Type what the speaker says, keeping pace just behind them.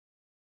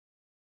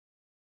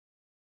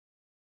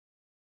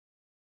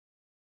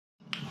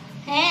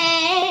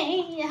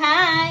Hey,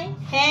 hi,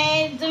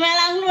 hey,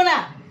 dumelang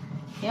Luna.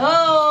 Yo,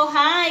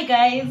 hi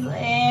guys.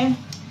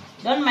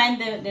 Don't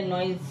mind the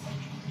noise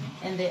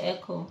and the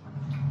echo.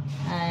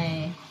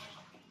 I'm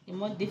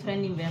in a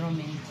different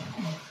environment.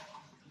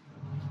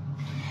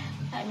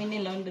 I'm in a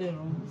laundry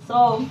room.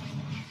 So,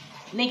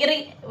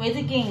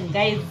 waiting,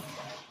 guys.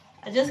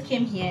 I just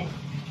came here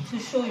to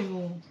show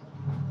you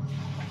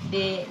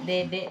the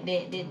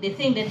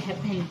thing that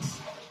happened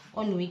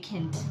on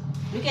weekend.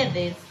 Look at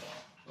this.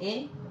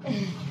 Eh?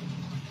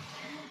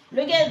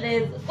 Look at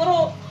this.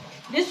 Bro,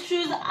 these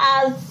shoes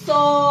are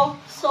so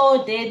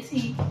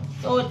dirty.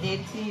 So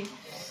dirty.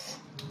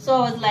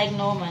 So I was like,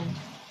 no man.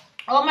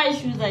 All my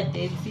shoes are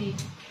dirty.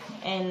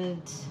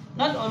 And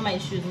not all my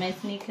shoes, my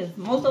sneakers.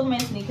 Most of my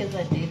sneakers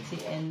are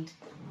dirty. And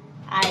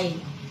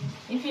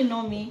if you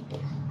know me,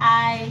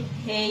 I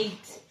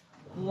hate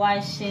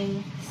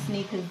washing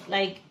sneakers.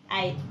 Like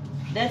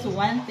that's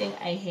one thing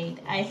I hate.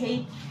 I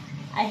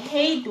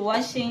hate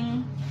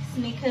washing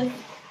sneakers.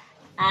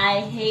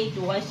 I hate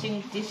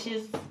washing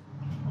dishes.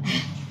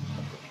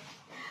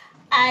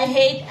 I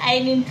hate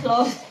ironing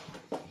clothes.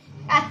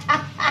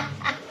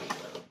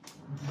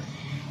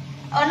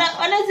 On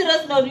a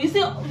serious note, you see,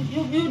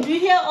 you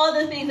hear all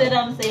the things that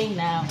I'm saying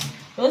now.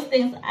 Those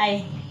things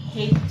I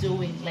hate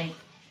doing, like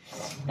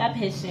that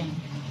passion.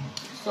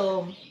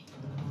 So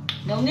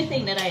the only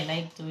thing that I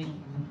like doing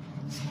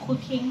is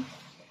cooking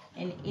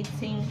and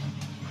eating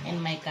in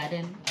my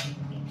garden.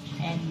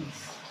 And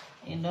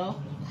you know,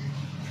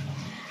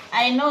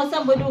 I know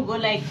somebody will go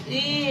like,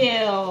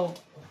 ew,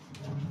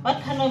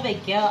 what kind of a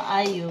girl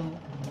are you?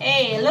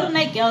 Hey, a lot of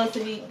night girls,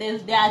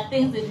 there are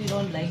things that we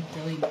don't like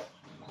doing.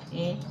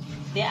 Yeah?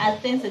 There are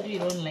things that we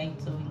don't like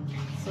doing.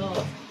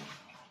 So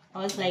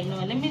I was like, no,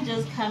 let me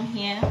just come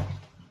here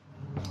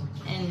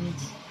and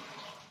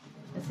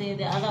say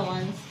the other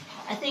ones.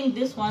 I think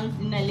this one's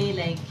nearly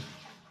like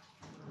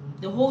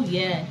the whole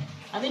year.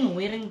 I've been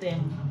wearing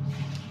them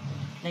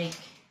like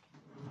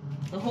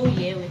the whole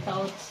year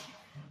without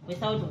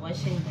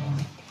washing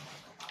them.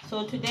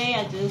 So today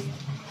I just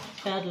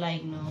felt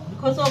like, no,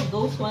 because of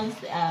those ones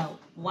that are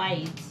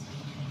white,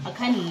 I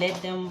can't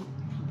let them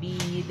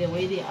be the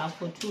way they are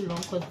for too long,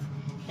 because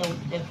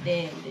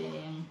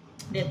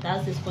the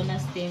dust is gonna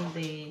stain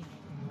the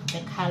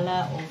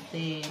color of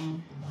the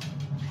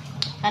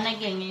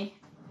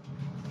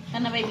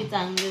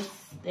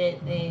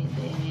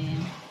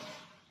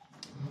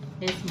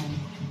this one.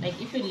 Like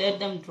if you let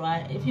them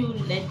dry, if you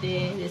let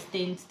the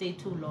stain stay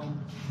too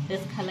long,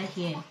 this color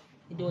here,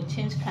 it will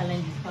change color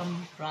and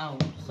become brown.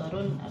 So I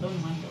don't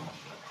want that.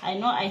 I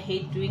know I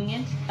hate doing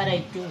it, but I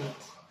do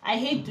it. I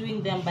hate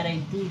doing them, but I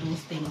do those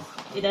things.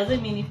 It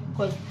doesn't mean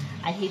because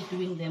I hate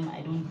doing them,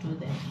 I don't do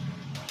them.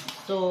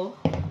 So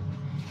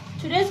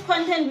today's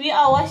content, we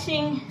are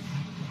washing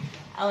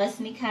our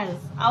sneakers.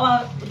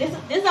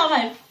 These are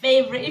my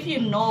favorite. If you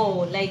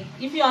know, like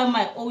if you are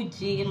my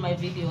OG in my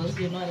videos,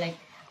 you know, like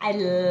I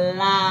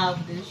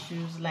love these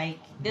shoes. Like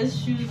these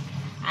shoes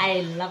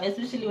I love,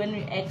 especially when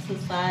you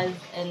exercise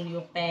and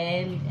you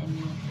bend and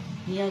you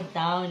kneel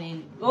down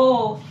and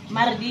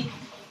Mardi,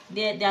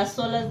 their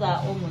soles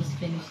are almost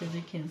finished, as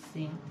you can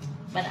see.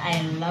 But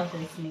I love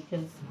the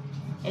sneakers,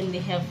 and they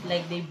have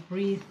like, they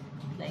breathe,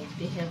 like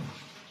they have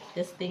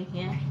this thing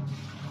here.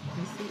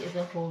 You see as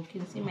a whole, you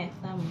can see my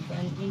thumb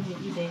and in here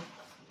either.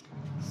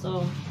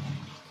 So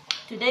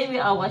today we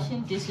are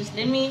washing dishes.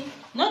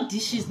 Not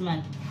dishes,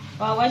 man.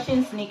 We are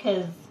washing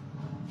sneakers.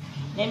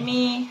 Let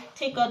me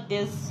take out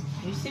this.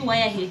 You see why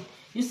I hate?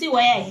 You see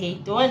why I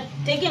hate? The one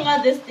taking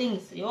out these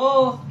things.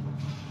 Yo,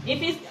 if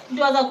it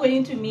was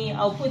according to me,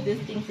 I'll put these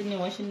things in the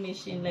washing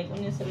machine. Like on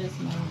a serious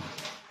note.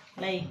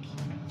 Like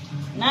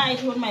now, I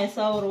told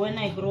myself when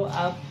I grow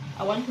up,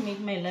 I want to make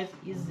my life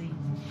easy.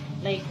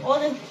 Like all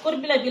the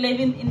people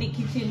living in the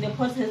kitchen, the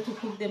pots has to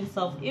cook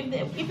themselves.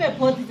 If a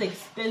pot is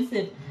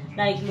expensive,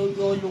 like your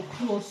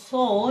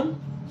croissant,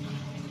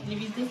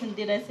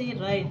 did I say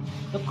it right?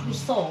 The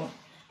croissant,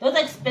 those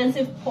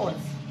expensive pots,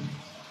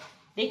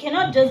 they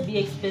cannot just be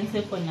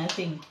expensive for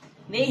nothing.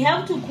 They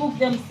have to cook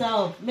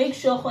themselves. Make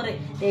sure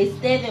they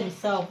stay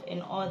themselves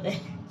and all that.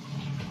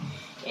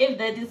 If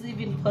that is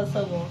even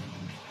possible.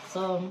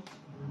 So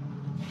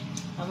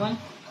I want.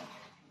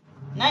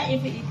 Now,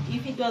 if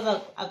it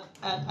was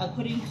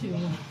according to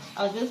me,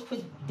 I'll just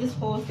put this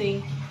whole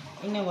thing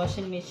in a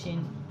washing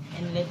machine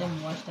and let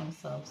them wash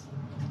themselves.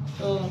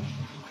 So,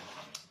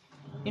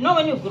 you know,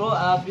 when you grow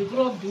up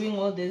doing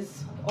all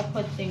these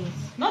awkward things.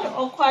 Not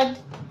awkward,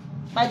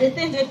 but the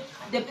things that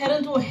the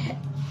parents will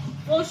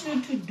force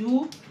you to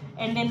do,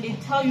 and then they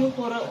tell you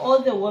all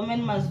the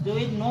women must do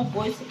it. No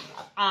boys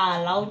are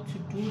allowed to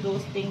do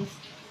those things.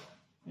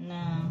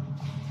 Nah.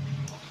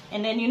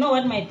 And then you know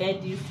what my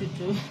dad used to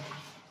do?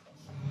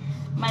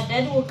 My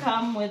dad will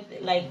come with,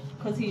 like,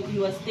 because he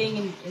was staying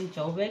in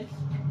Joburg,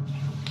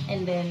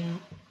 and then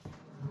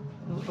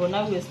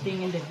Rona was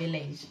staying in the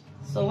village.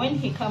 So when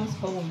he comes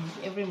home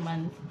every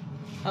month,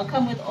 I'll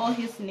come with all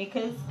his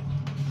sneakers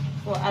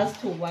for us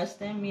to wash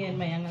them, me and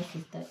my younger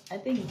sister. I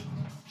think,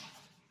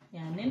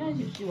 yeah, Nena,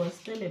 she was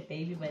still a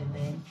baby by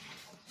then.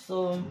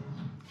 So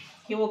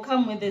he will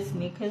come with his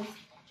sneakers,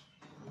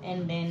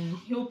 and then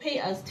he'll pay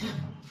us to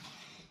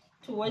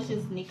wash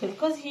his sneakers,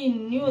 because he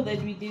knew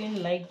that we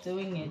didn't like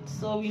doing it.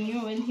 So we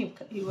knew when he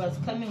was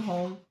coming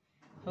home,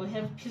 he'll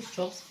have piece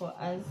drops for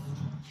us,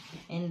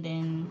 and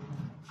then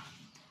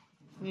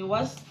we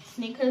wash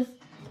sneakers,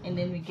 and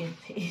then we get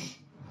paid.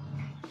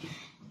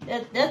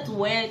 That's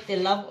where the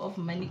love of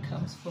money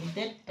comes from.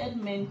 That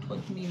man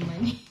taught me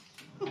money.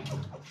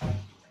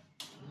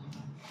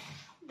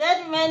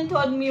 That man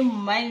taught me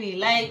money.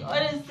 Like,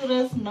 on a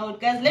serious note,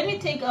 guys, let me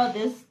take out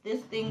these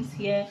things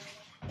here,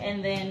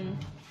 and then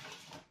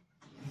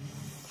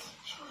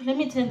let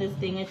me turn this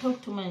thing. I talk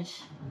too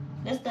much.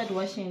 Let's start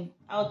washing.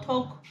 I'll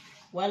talk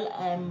while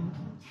I'm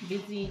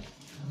busy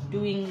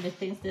doing the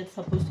things that's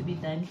supposed to be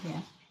done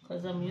here,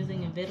 because I'm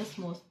using a very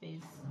small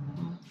space.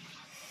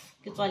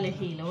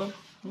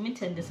 Let me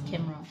turn this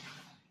camera.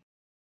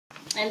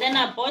 And then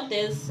I bought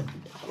this.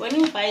 When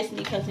you buy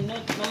sneakers, you know,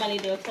 normally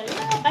they'll tell you,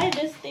 buy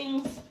these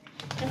things.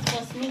 It's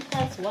for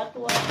sneakers, what.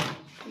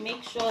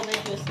 Make sure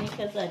that your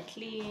sneakers are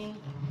clean.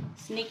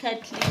 Sneaker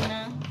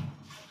cleaner.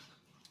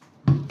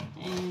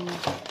 And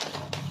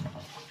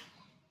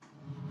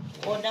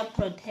odor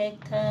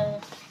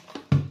protector.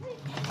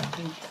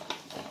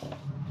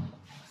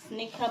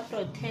 Sneaker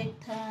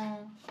protector.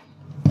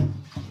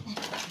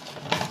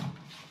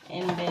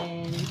 And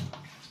then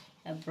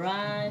a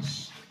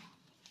brush.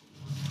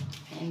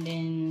 And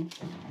then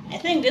I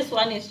think this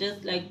one is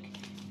just like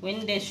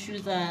when the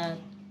shoes are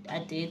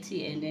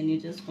dirty, and then you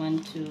just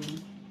want to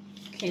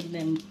clean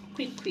them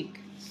quick.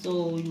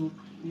 So you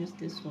use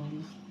this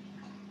one.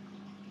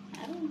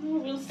 I don't know,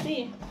 we'll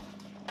see.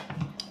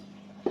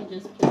 I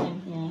just put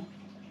them here.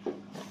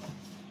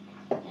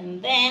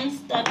 And then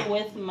start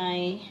with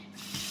my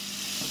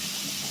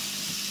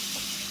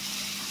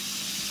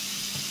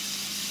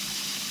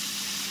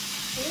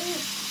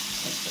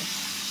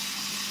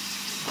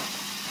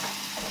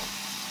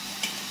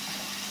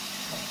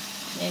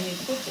Then we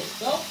put the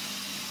soap.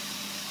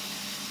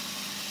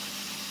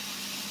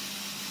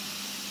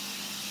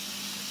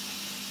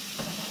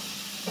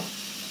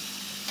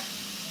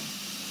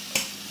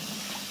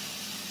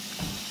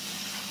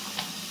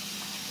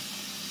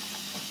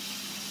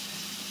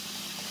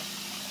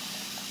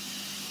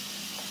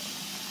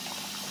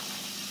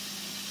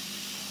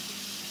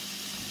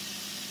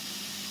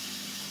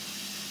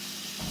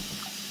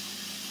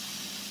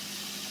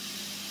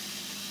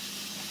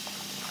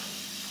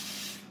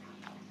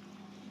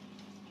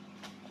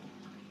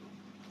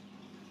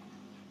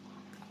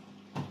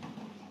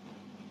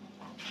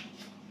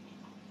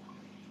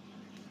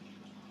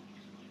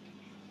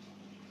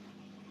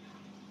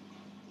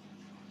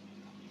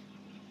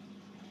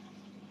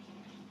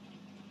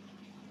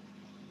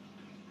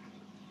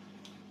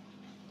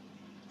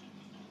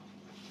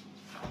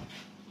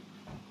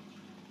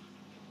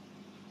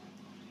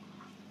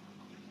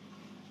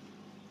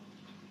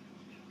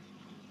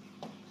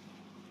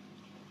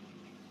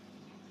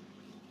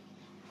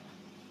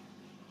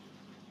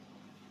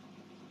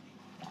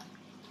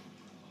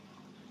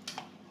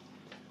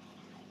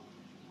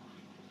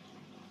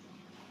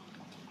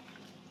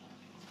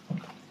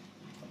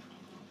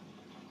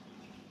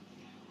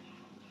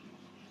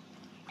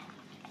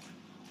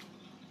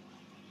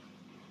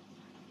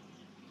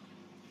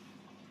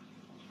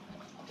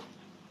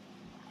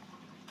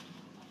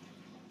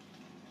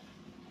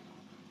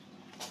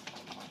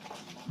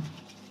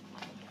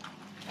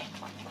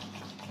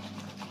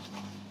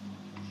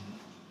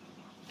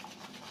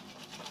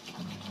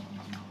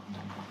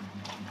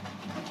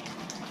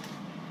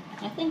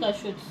 I think I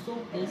should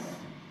soak this,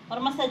 or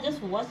must I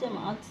just wash them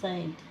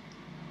outside?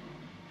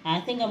 I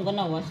think I'm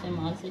gonna wash them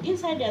outside.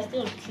 Inside they're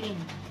still clean.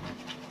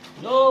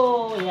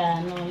 Oh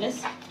yeah, no,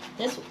 let's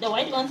the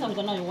white ones I'm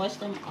gonna wash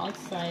them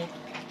outside,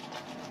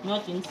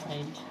 not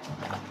inside.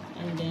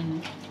 And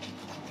then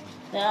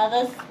the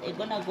others are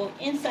gonna go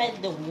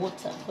inside the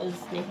water, because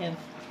they have,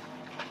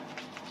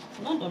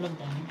 not all of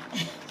them.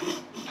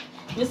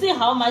 You see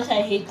how much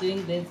I hate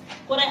doing this,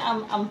 but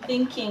I'm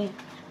thinking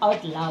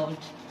out loud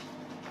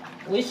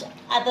which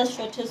other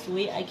shortest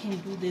way I can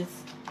do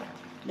this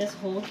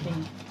whole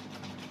thing.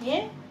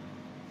 Yeah,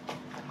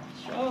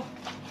 sure.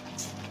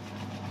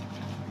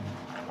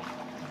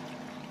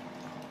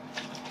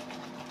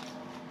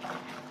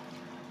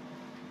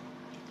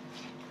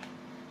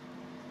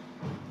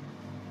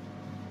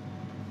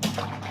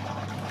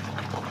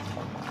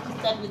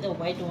 Start with the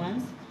white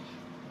ones,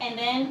 and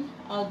then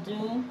I'll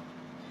do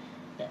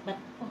that. But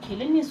okay,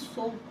 let me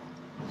soak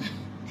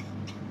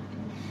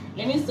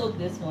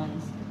these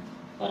ones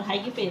or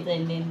huggy face,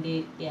 and then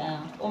they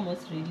are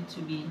almost ready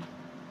to be,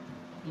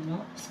 you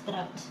know,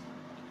 scrubbed.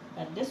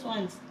 But this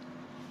ones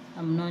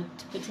I'm not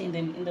putting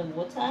them in the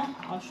water.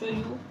 I'll show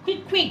you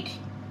quick.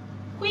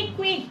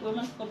 Where's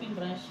my scrubbing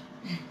brush?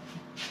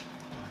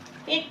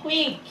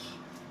 quick.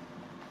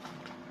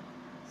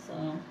 So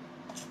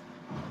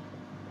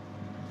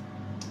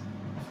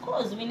of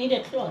course we need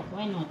a cloth.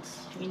 Why not?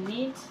 We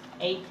need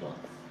a cloth.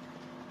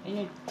 When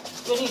you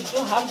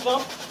do half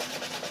job,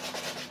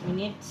 we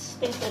need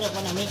things that are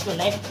gonna make your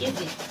life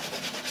easy.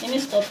 Let me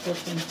stop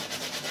talking.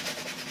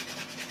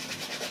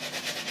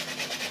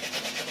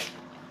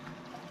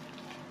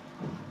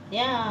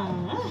 Yeah.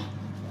 Yeah.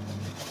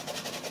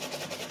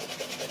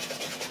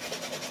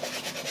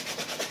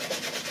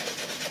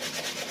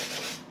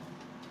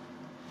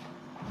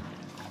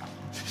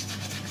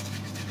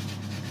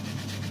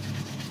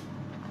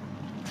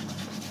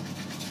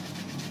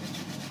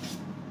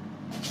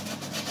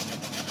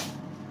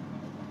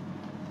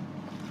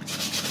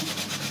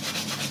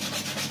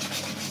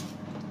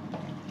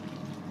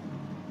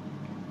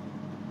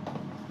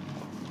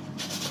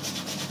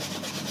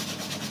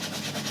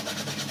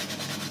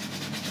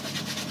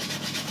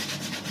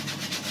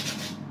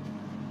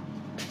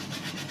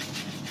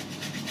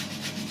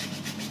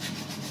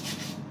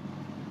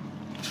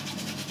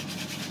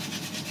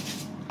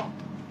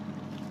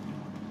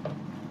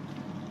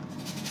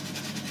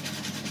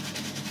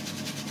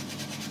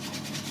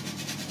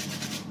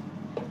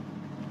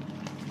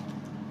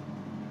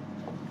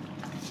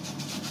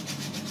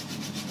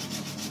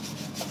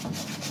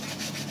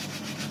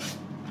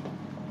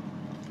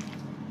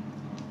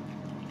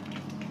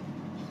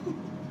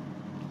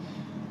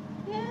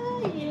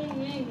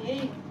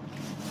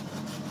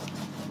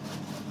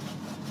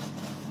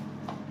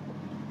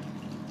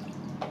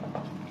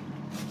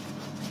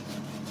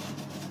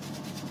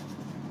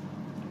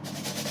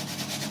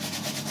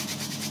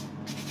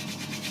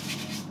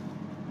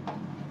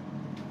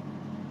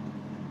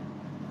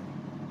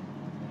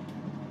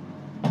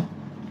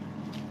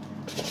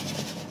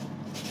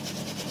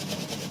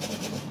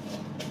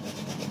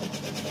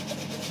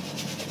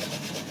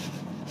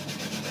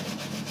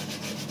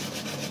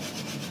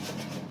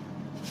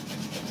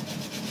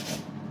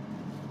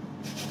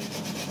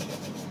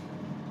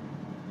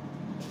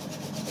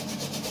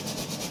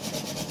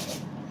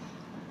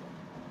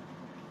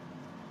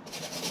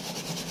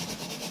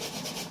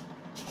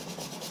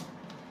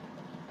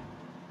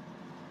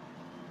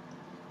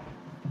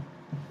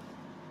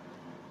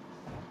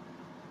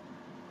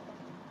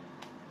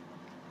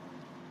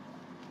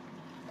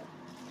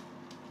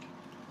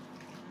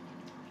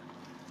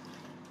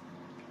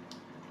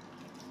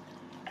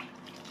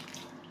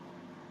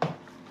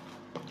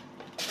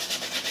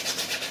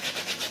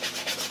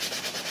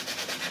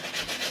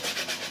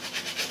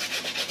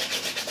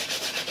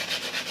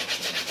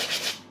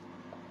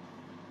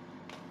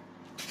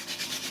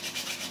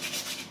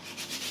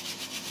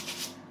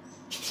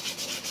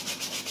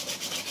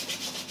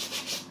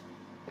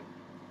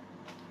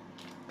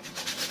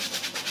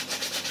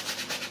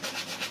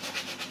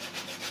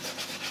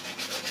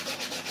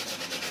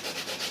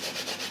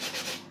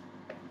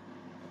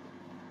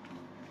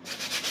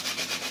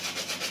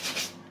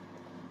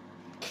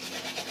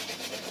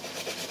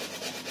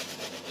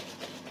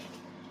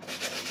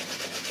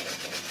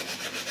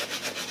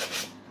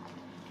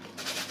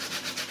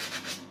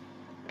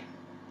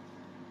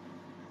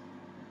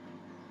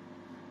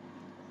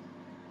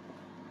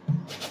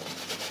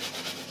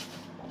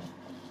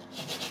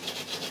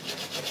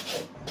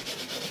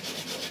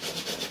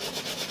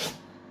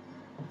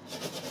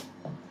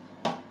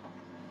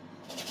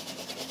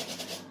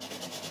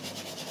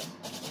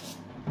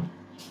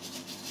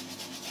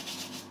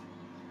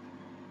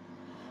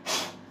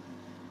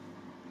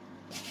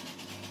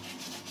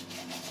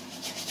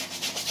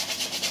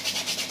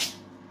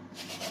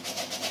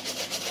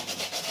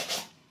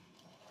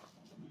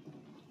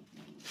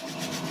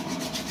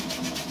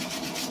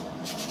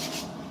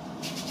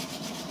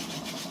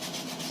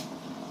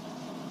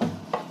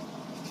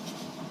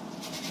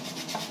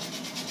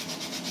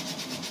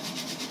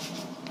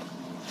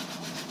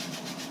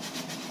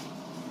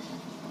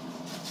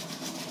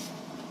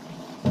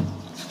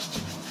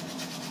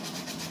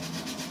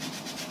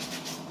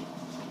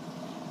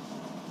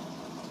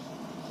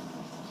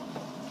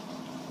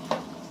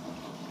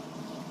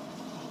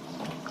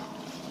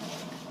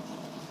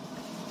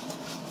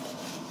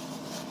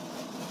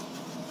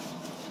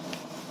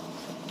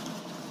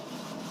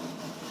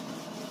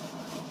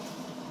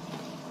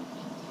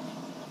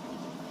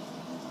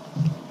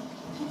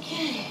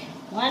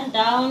 One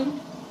down.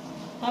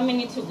 How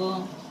many to go?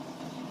 Let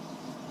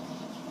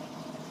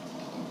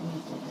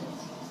me do this.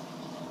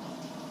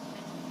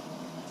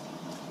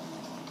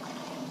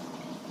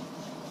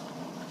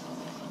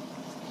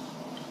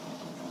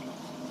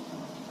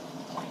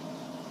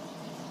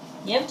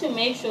 You have to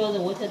make sure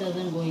the water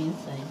doesn't go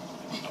inside.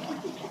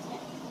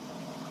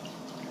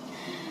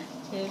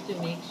 You have to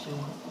make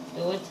sure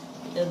the water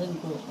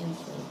doesn't go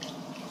inside.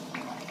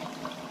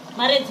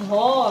 But it's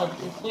hot.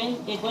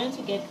 They're going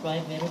to get dry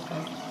very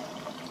fast.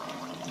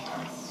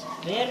 It's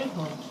very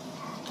hot.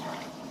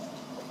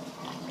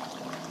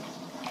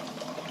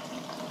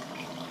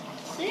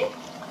 See?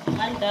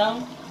 One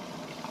down.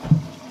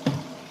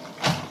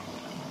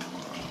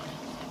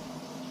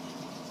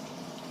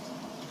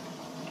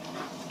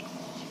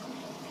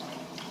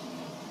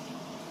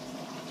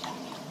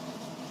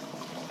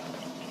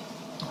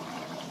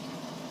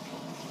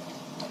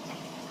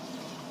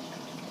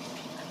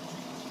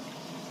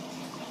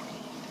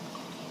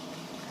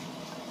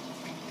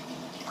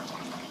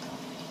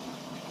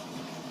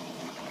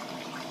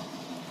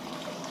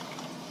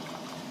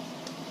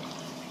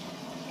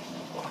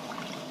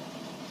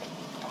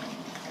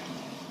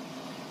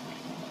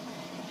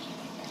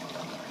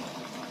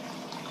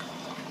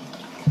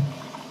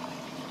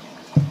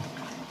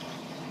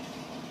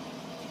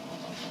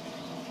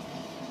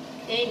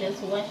 Okay,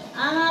 let's wash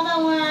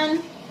another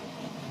one.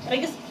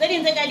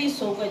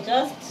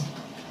 Just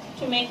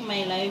to make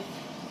my life.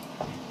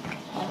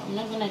 I'm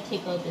not gonna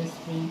take out the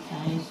string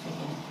ties.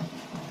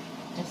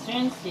 The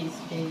string stays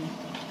there.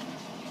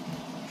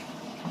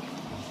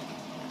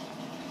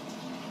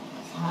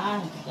 It's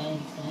hard, guys.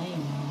 I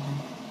know.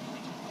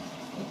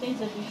 The things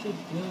that we should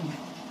do.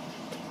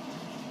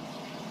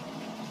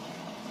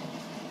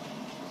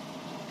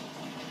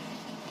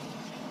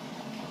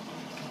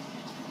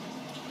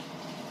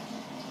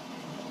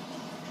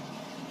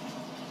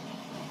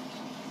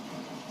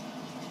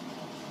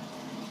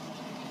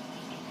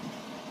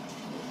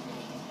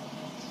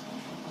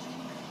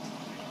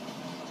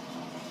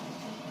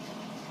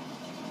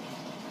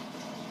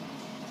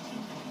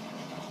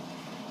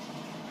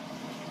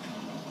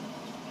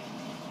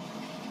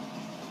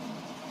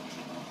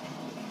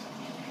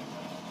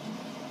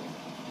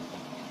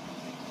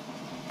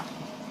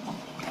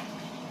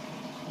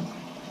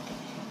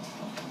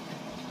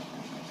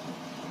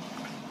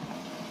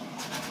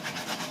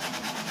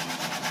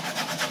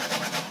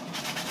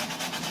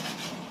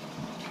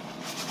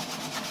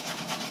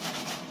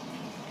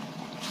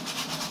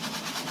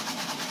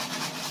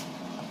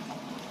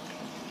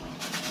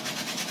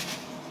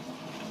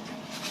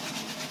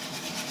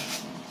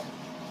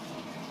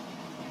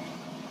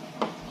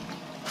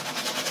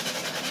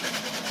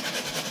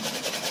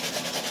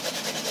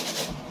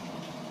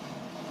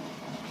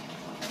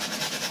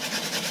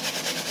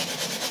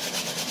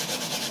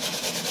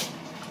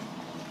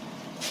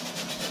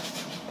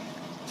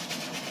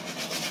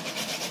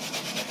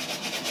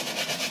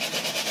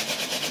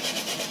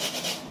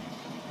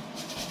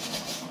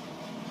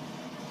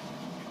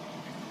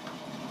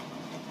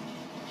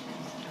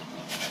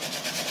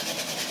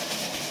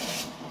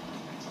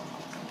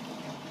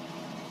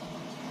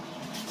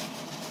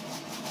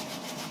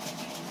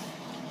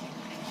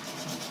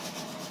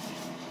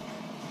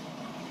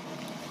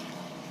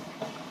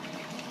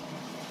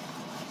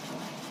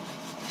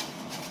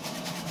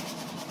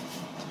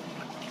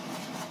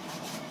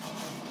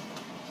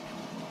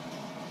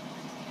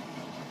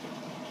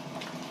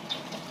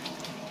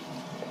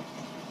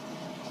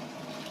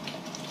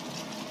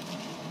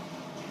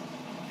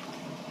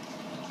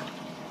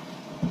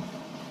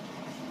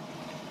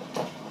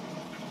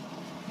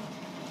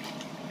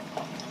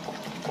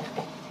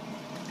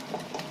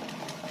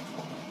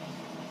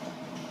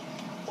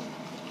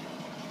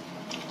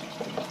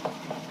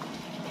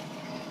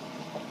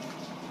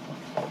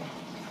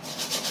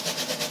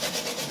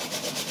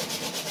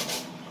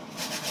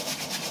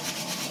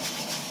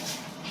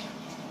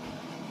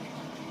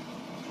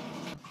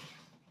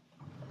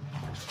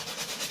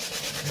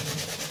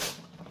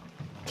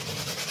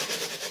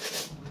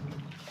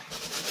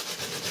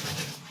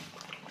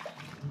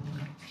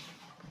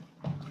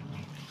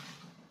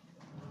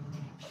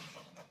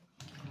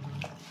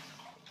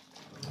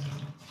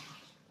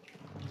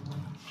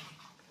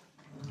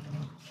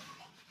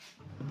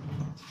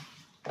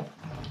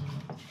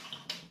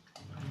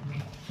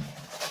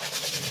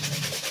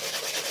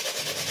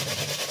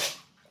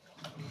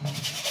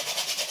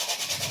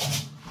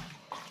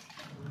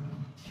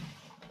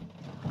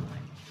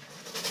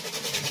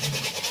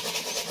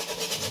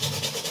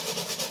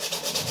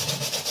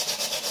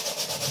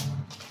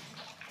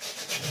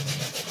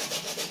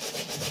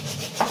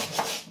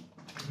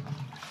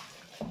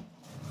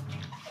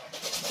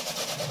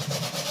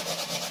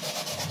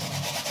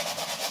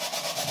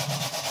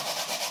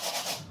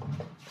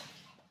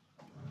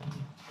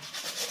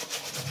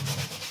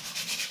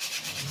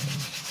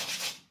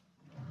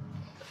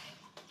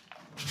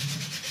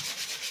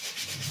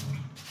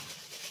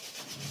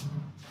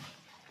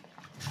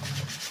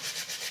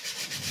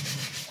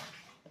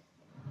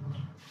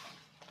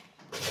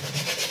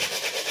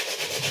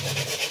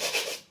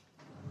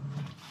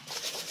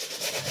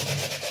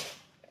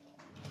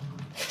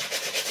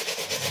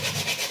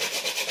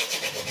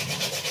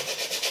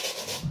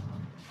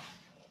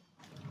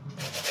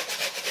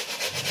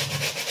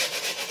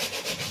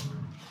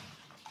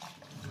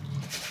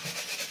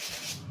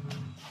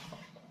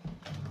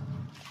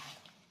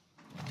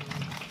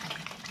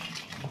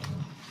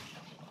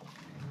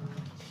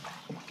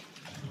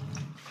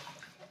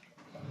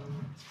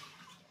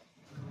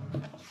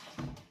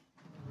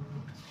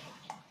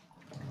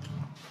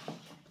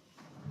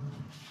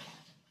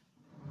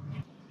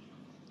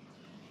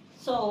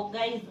 So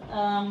guys,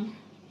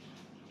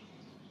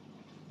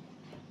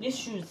 these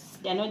shoes,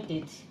 they're not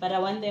dirty, but I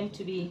want them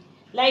to be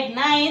like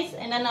nice,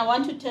 and then I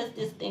want to test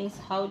these things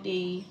how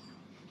they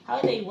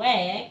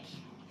work.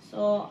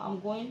 So I'm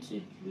going to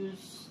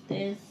use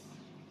this.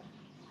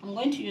 I'm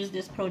going to use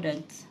this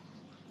product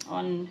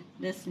on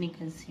the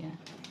sneakers here.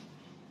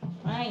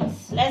 Right,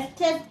 let's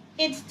test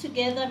it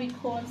together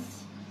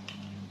because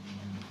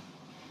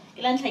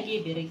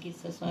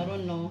so I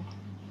don't know.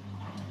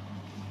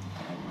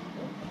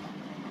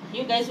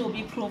 You guys will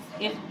be proof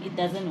if it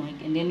doesn't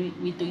work, and then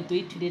we do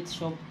it to that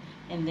shop,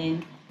 and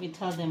then we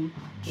tell them,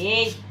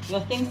 hey,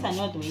 your things are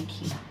not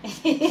working.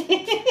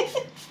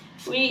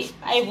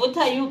 I vote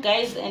you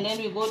guys, and then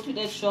we go to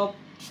that shop,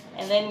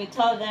 and then we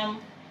tell them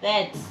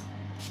that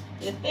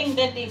The thing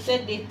that they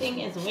said they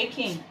think is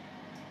working,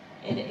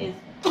 it is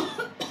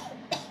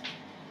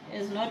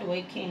is not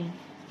working.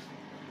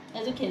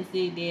 As you can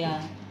see, they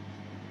are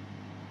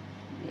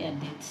dead,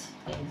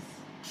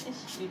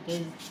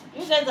 guys.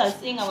 You guys are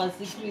seeing our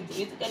secrets.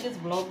 Look at these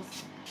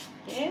vlogs.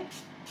 Okay?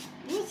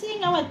 You're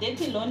seeing our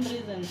dirty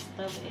laundries and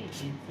stuff.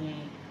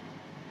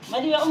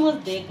 But we are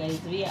almost there,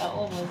 guys. We are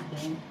almost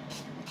there.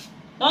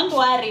 Don't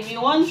worry, we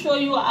won't show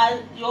you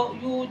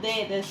you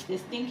there, the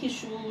stinky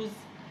shoes,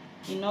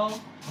 you know,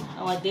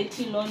 our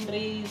dirty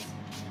laundries,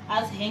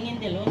 us hanging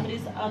the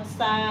laundries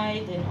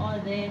outside and all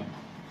that.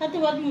 But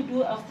what you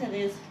do after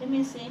this, let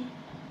me see.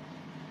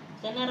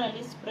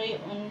 Generally spray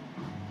on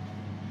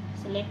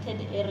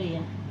selected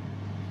area.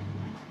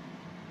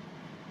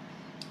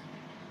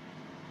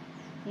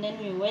 And then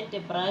we wet the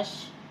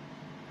brush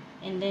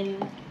and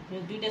then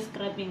we'll do the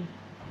scrubbing.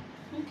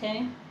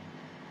 Okay,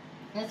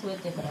 let's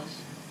wet the brush.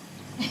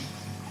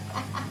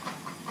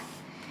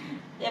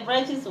 The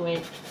brush is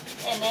wet,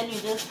 and then you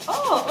just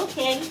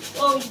okay.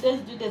 You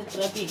just do the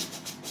scrubbing.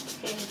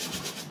 Okay.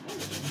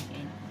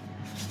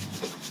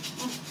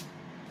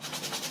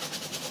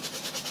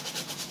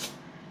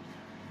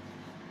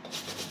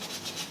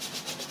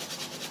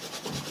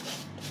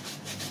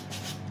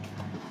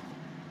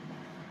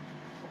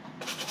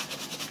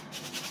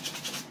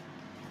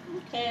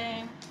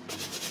 Okay.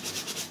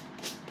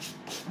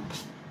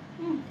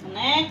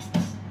 Next.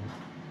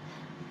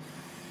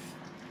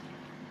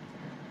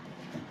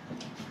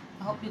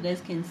 I hope you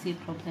guys can see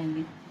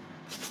properly.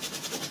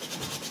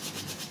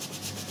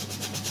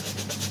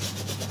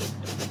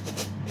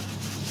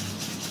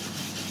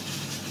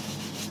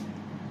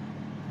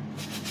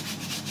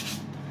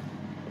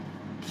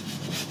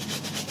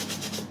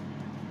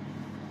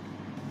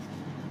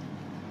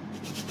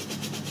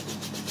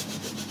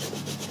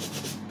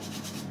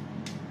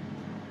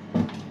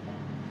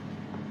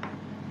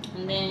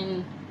 And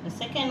then the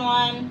second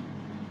one,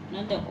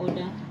 not the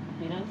odor.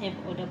 We don't have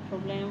odor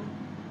problem.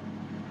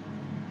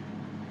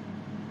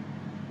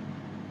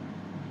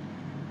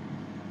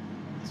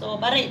 So,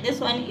 but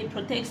this one, it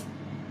protects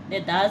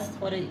the dust,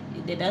 or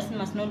the dust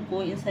must not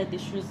go inside the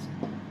shoes.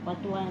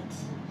 But what?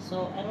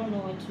 So I don't know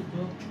what to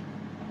do.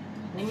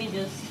 Let me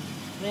just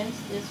rinse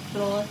this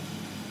cloth.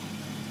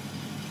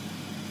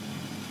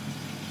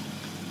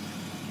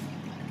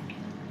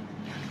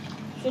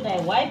 Should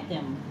I wipe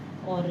them,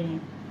 or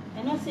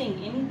they're not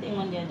saying anything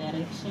on their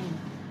direction?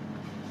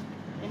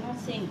 They're not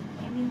saying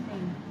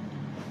anything.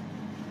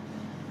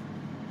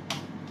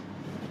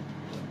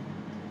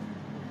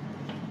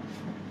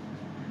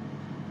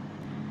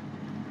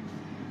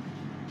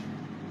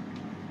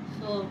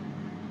 So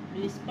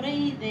we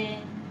spray the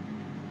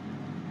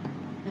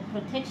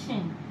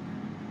protection,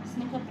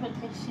 sneaker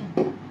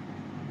protection.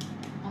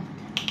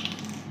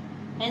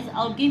 Guys,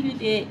 I'll give you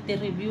the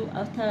review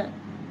after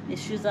the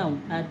shoes are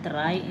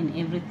dry and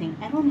everything.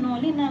 I don't know,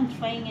 Lena, I'm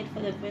trying it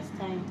for the first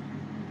time.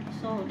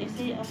 So they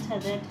say after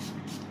that,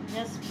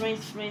 just spray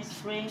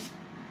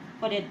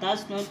for the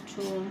dust not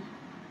to,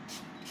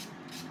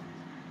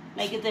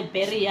 like it's a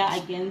barrier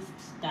against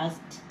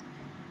dust,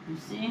 you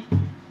see.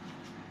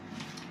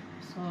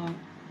 So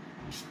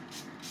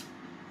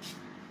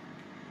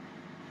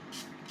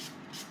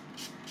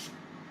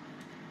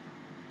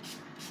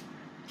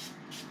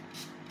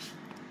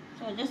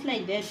just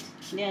like that,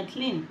 they are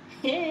clean.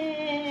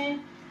 Hey,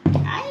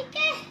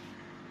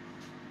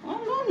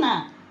 oh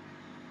no.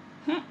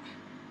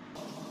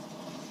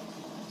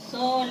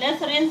 So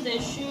let's rinse the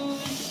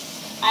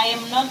shoes. I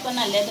am not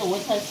gonna let the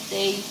water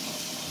stay.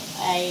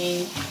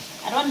 I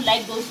don't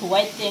like those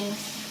white things,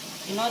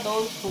 you know,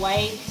 those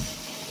white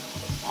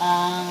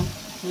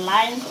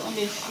lines on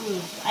the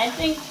shoes. I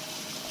think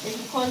it's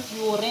because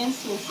you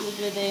rinse your shoes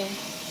with the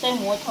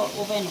same water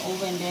over and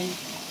over, and then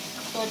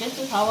so this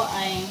is how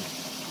I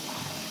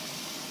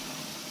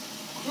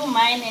do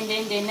mine, and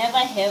then they never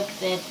have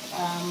that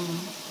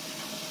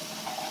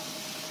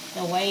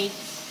the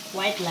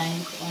white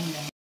lines on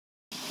them.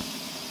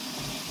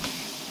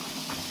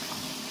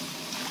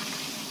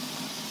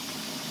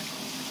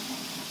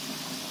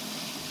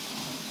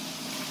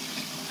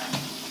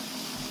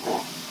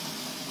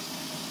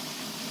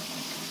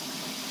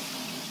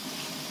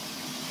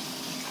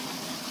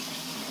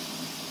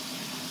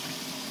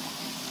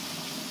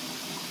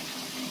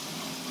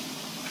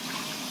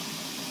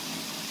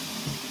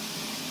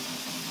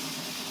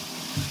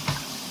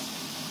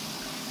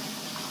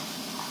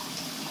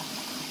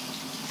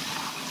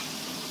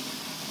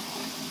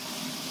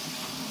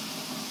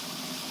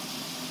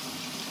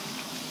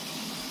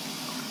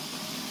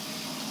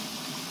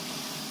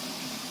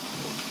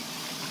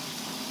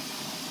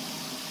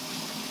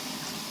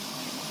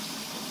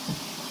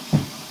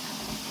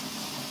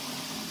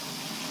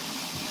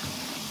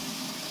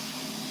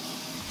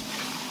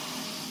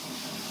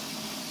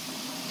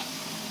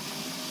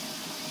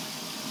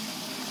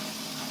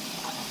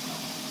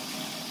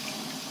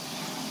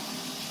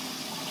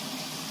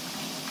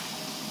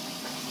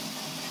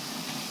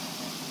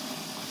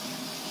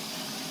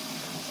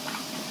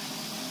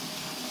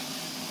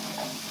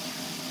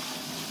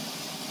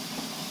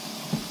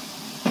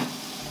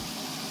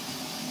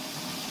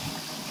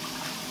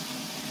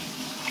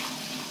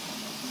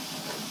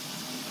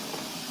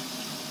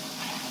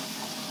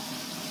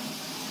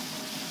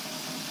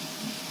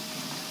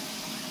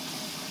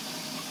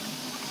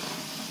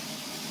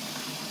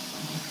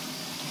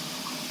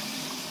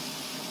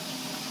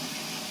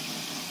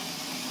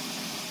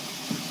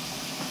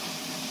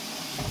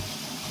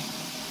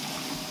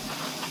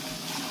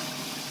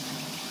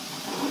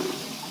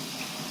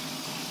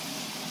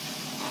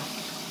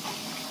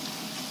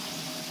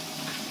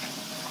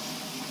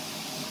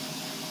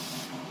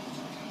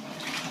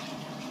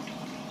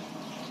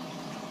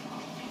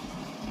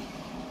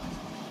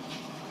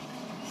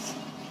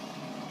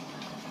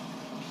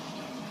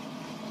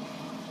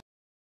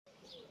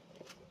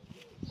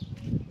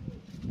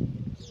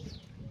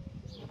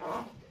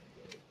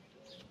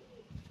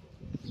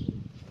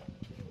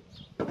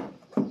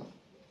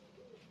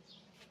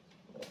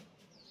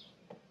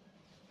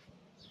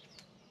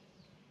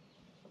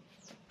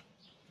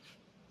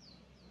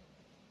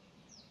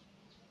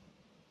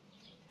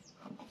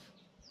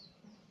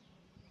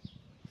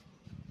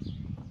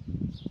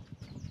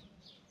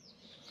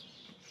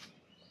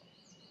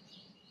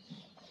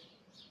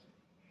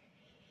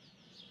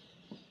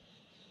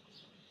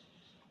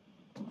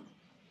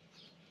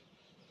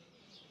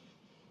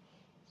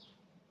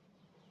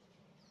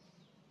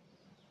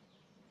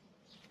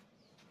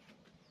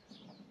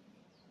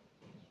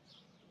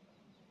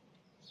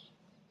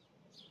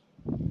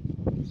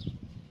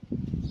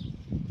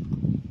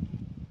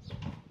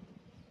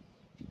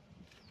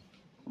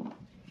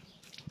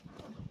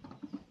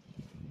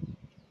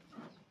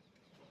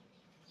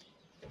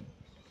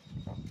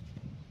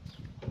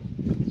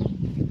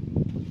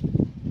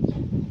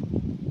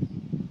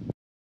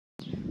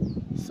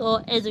 So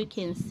as you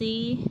can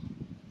see,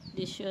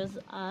 the shoes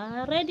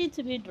are ready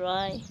to be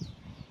dry.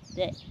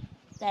 They're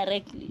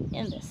directly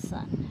in the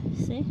sun.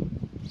 See?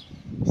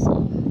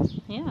 So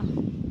yeah,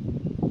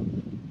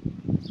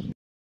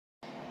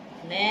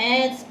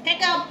 let's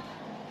pick up.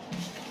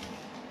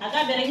 I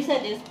got very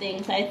said these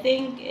things. I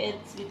think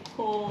it's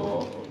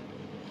because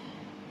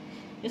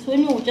it's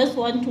when you just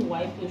want to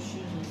wipe your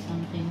shoes or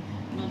something.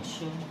 Not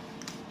sure.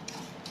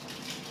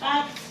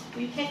 But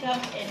we pick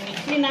up and we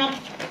clean up.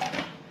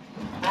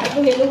 I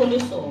go hello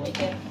so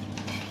okay.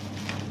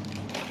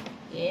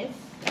 Yes.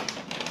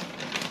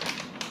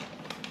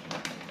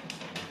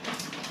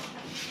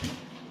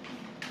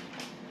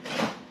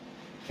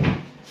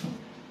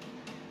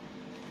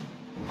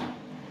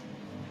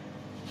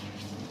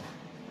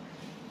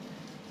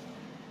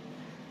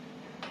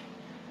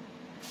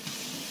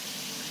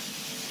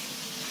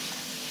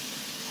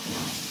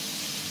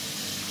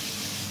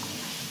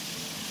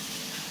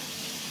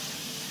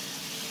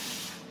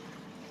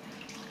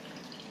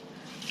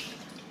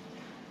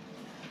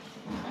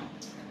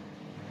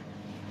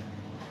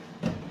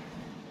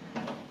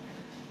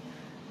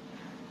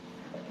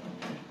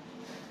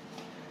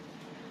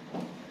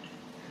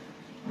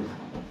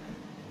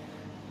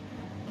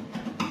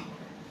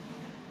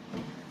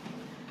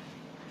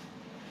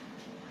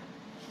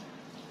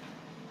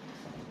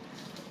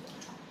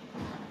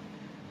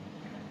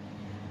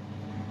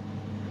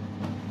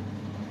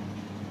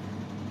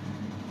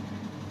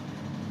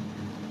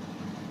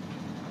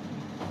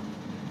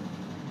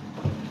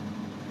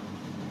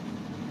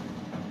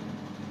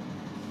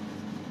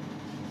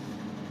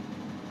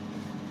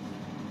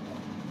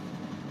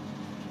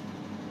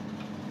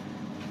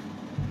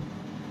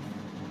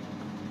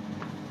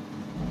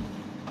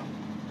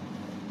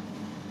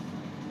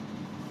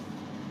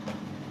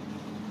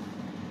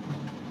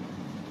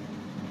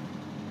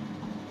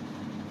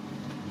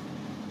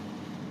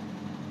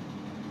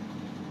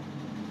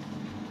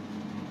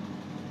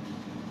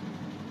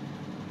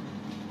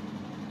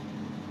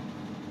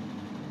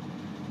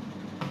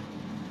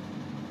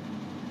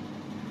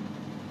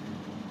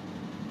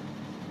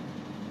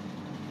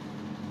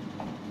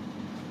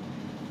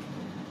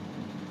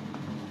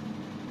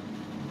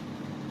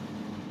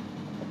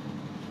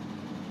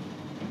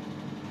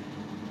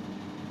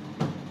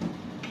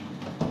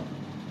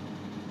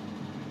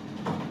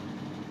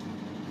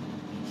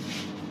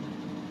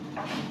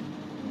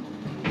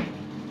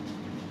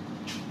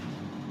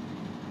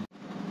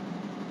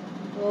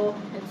 Oh,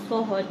 it's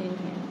so hot in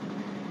here.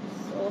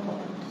 So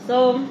hot.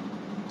 So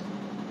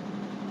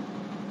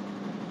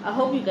I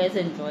hope you guys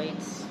enjoyed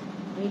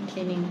me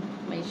cleaning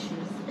my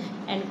shoes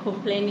and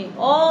complaining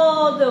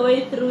all the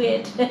way through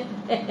it.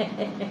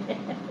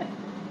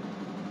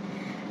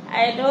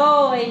 I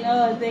know.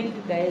 Thank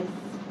you guys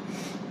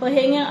for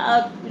hanging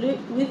out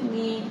with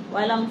me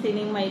while I'm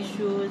cleaning my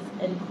shoes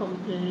and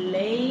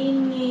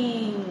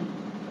complaining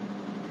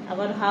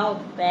about how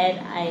bad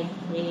I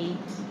hate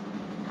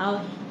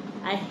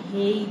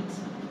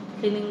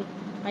cleaning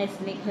my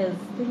sneakers.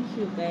 Thank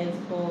you guys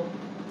for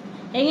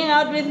hanging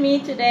out with me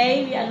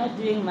today. We are not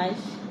doing much.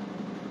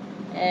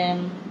 Yeah,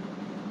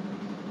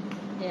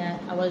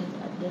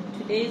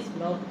 today's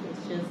vlog is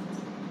just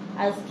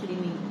us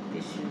cleaning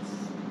the shoes.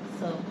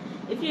 So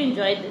if you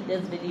enjoyed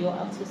this video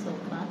up to so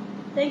far,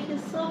 thank you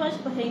so much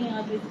for hanging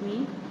out with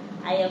me.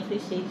 I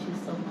appreciate you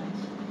so much.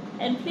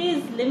 And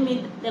please leave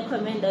me the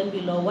comment down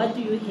below. What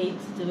do you hate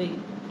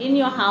doing in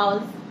your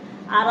house,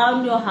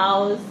 around your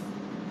house,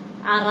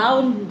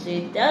 around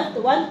it? That's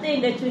the one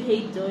thing that you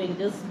hate doing.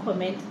 Just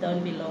comment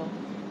down below,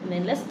 and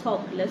then let's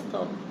talk. Let's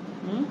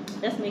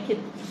make it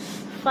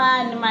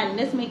fun, man.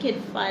 Let's make it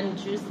fun,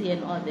 juicy,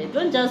 and all that.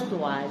 Don't just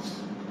watch.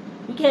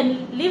 You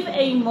can leave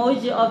an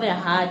emoji of a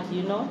heart.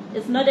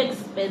 It's not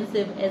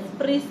expensive. It's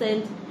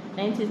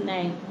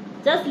 $3.99.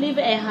 Just leave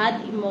a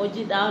heart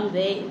emoji down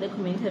there in the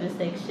commentary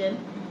section,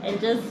 and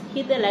just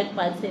hit the like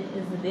button.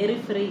 It's very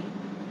free.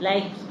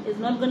 Like, it's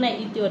not gonna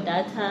eat your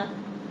data.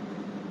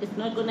 It's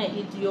not gonna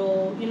eat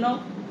your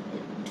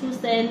 2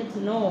 cents.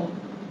 No,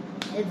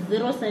 it's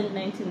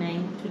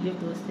 $0.99 to leave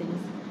those things,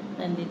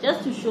 and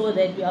just to show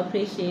that you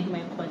appreciate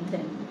my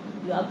content,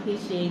 you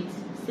appreciate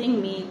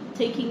seeing me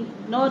taking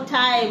no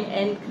time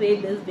and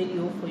create this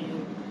video for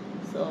you.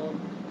 So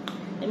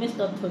let me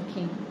stop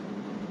talking.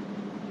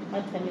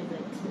 What time is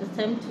it? It's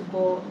time to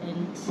go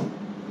and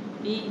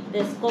be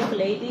the scope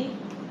lady.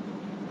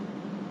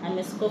 I'm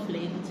a scope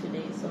lady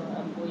today, so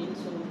I'm going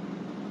to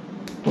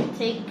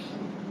take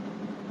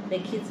the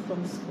kids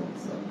from school.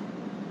 So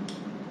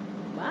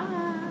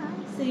bye,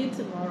 see you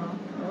tomorrow.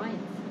 All right,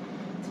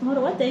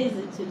 tomorrow, what day is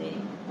it today?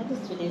 What is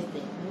today's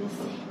day? Let me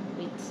see.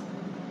 Wait,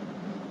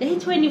 day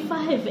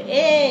 25.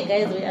 Hey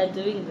guys, we are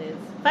doing this.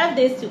 5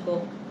 days to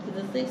go. Is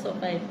it 6 or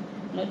 5?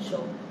 Not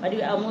sure, but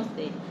we are almost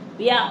there.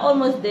 We are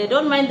almost there.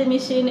 Don't mind the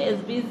machine is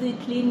busy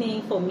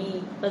cleaning for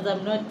me, because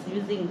I'm not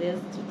using this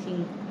to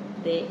clean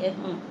the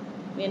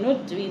we're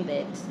not doing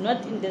that,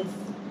 not in this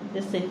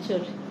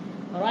century.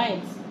 All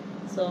right,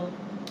 so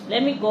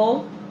let me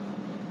go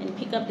and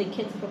pick up the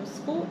kids from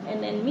school,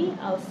 and then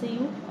I'll see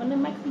you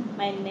on my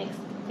next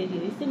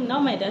video. You see, now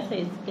my data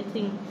is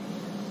getting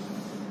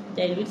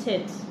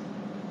diluted.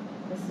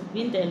 It's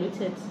been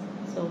diluted.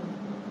 So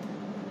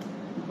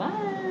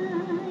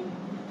bye.